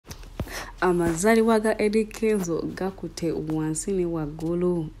Amazaliwa ga Eddy Kenzo gakute wansi ne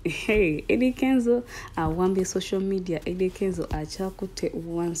waggulu. Eddy Kenzo awambye social media. Eddy Kenzo achakute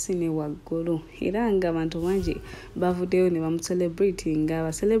wansi ne waggulu. Era nga abantu bangi bavuddeyo ne bamucelebrate nga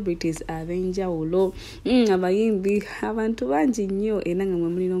aba celebrities ab'enjawulo. Abayimbi abantu bangi nnyo era nga mwe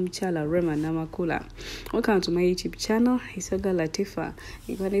mulina omukyala Rema namakula. Welcome to my YouTube channel. It's your girl Latifa.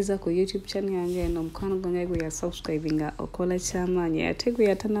 Ikwaniza ku YouTube channel yange no mukwano gwange gwe ya subscribinga okola kyamaanyi ate gwe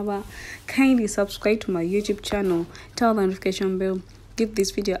yatanaba. Kindly subscribe to my YouTube channel, tell the notification bell, give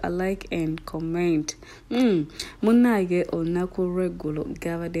this video a like and comment. Munage onaku regulo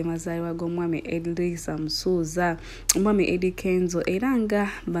gavade mazaliwa g'omwami Eddy Samsuza omwami Eddy Kenzo era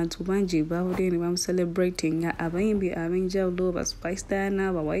nga bantu bangi bavudde ne bamucelebrating nga abayimbi ab'enjawulo ba Spice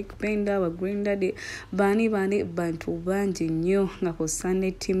Diana ba White Penda ba Green Daddy bani bantu bangi nnyo nga ku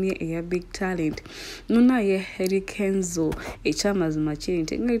Sunday team ye eya Big Talent. Munaye Eddy Kenzo ekyamazima kiri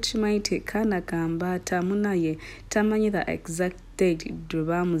nti nga tukimanyi kana kambata munaye tamanyi the exact date dwe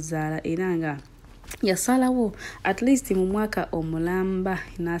bamuzaala era nga yasalawo at least mu mwaka omulamba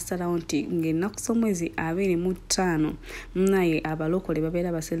nasalawo nti ng'ennaku z'omwezi 25 naye abalokole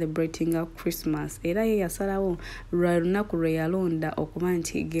babeera ba celebrating Christmas era ye yasalawo lwa lunaku lwe yalonda okuba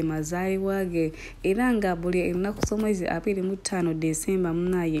nti ge mazaalibwa ge era nga buli ennaku z'omwezi 25 December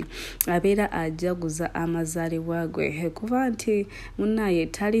munaye abeera ajaguza amazaalibwa ge kuba nti munaye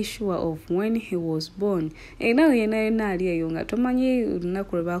tali sure of when he was born era yena ali eyo nga tomanyi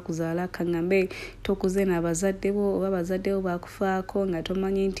lunaku lwe bakuzaala kangambe tokuze n'abazadde bo oba abazadde bo bakufaako nga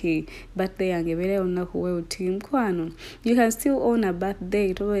tomanyi nti birthday yange ebeera olunaku we uti mukwano. You can still own a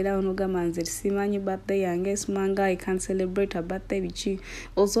birthday tobeera onogamba nze simanyi birthday yange simanga I can celebrate a birthday biki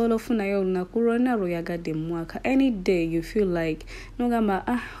osobola ofunayo olunaku lwonna lw'oyagadde mu mwaka any day you feel like nogamba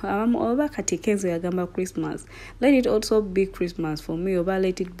oba kati Kenzo yagamba Christmas let it also be Christmas for me oba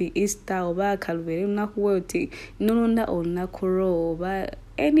let it be Easter oba kalubere olunaku we uti nolonda olunaku lwo oba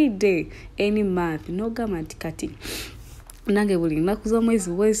any day, any month, no gamati kati. Nange buli nnaku z'omwezi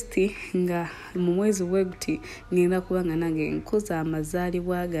westi nga mu mwezi weguti ngenda kubanga nange nkoza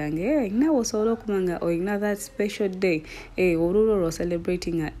amazaalibwa gange nawe osobola okuba nga olina that special day olulwo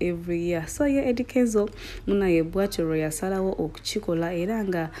celebrating every year. So ye Eddy Kenzo munaye bwatyo lwe yasalawo okukikola era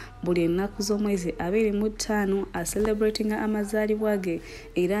nga buli ennaku z'omwezi 25 celebrating amazaalibwa ge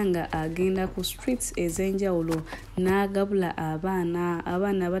era nga agenda ku streets ez'enjawulo n'agabula abaana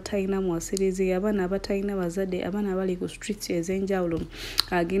abatalina mwasirizi abaana abatalina bazadde abaana bali ku streets ez'enjawulo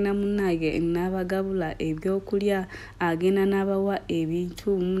agenda munaye n'abagabula ebyokulya agenda n'abawa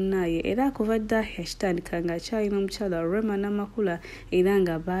ebintu munaye era kuva dda yakitandika nga akyalina omukyala Rema namakula era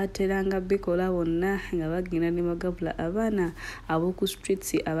nga baateranga bikola bonna nga bagenda ne bagabula abaana ab'oku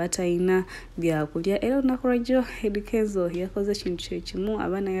streets abatalina byakulya era olunaku lwajjo Eddy Kenzo yakoze kintu kyekimu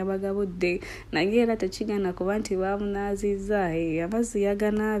abaana yabagabudde naye era tekigana kuba nti bamunaazizza amazzi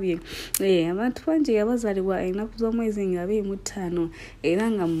yaganaabye abantu bangi yabazaalibwa ennaku z'omwezi nga 25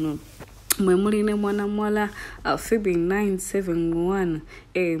 era nga muno mwe muline mwana mwala Phoebe 971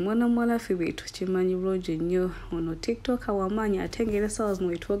 mwana mwala Phoebe tukimanyi bulungi nnyo ono TikTok wamaanyi ate ng'era ssaawa zino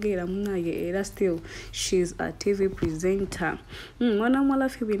wetwogerera munaye era still she's a TV presenter. Mwana mwala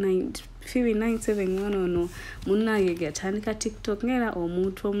Phoebe 971 ono munaye yatandika TikTok ng'era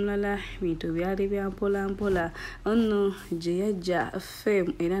omuntu omulala bintu byali bya mpola ono gye yajja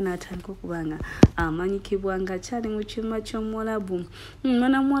fame era n'atandika okuba nga amanyikibwa nga kyali mu kyuma ky'omwalabu.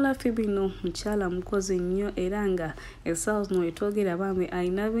 Mwana mwala Phoebe no mukyala mukozi nnyo era nga essaawa zino wetwogera bambi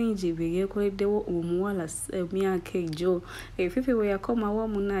alina bingi bye yeekoleddewo omuwala emyaka egyo. Phoebe bwe yakomawo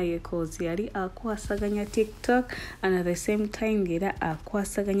munaye kozi yali akwasaganya TikTok and at the same time ng'era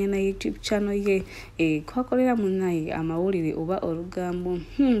akwasaganya na YouTube channel ye kwakolera munaye amawulire oba olugambo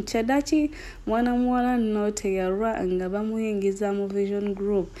kyadaki mwana muwala nno teyalwa nga bamuyingiza mu Vision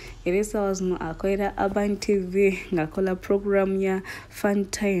Group era essaawa zino akolera Urban TV ng'akola program ya Fun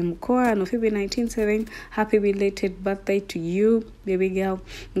Time. Kwano Phoebe 197 happy belated birthday to you baby girl.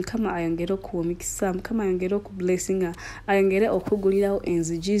 Mukama ayongere okuwumikisa mukama ayongere okublessinga ayongere okugulirawo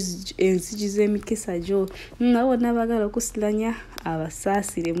enzigi z'emikisa gyo nga bonna bagala okusilanya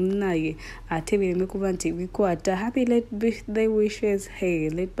abasaasire munaye ate bireme kuba nti bikwata. Happy late birthday wishes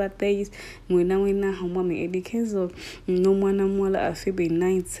late birthdays mwena omwami Eddy Kenzo n'omwana muwala Phoebe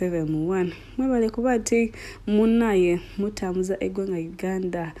 971 mwebale kuba nti munaye mutamuza eggwanga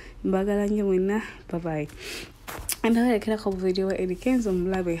Uganda mbagala nnyo mwena bye bye. And I like a video where Eddy Kenzo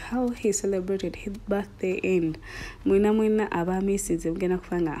mulabe how he celebrated his birthday and mwena abami sinze mgena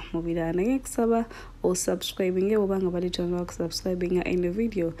kufanga mubira naye kusaba or subscribing obanga bali channel subscribing in the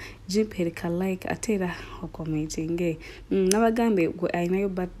video jimpereka like atera or commenting nabagambe I know your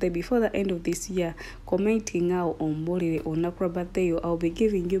birthday before the end of this year commenting out on Bolire or Nakura birthday I'll be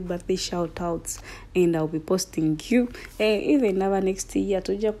giving you birthday shout outs and I'll be posting you even never next year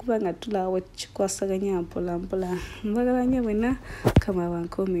tujja kubanga tulawo chikwasaganya mpola mpola mbagalanya bwena kama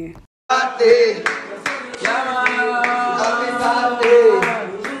bankomye birthday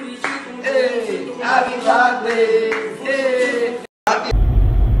happy birthday hey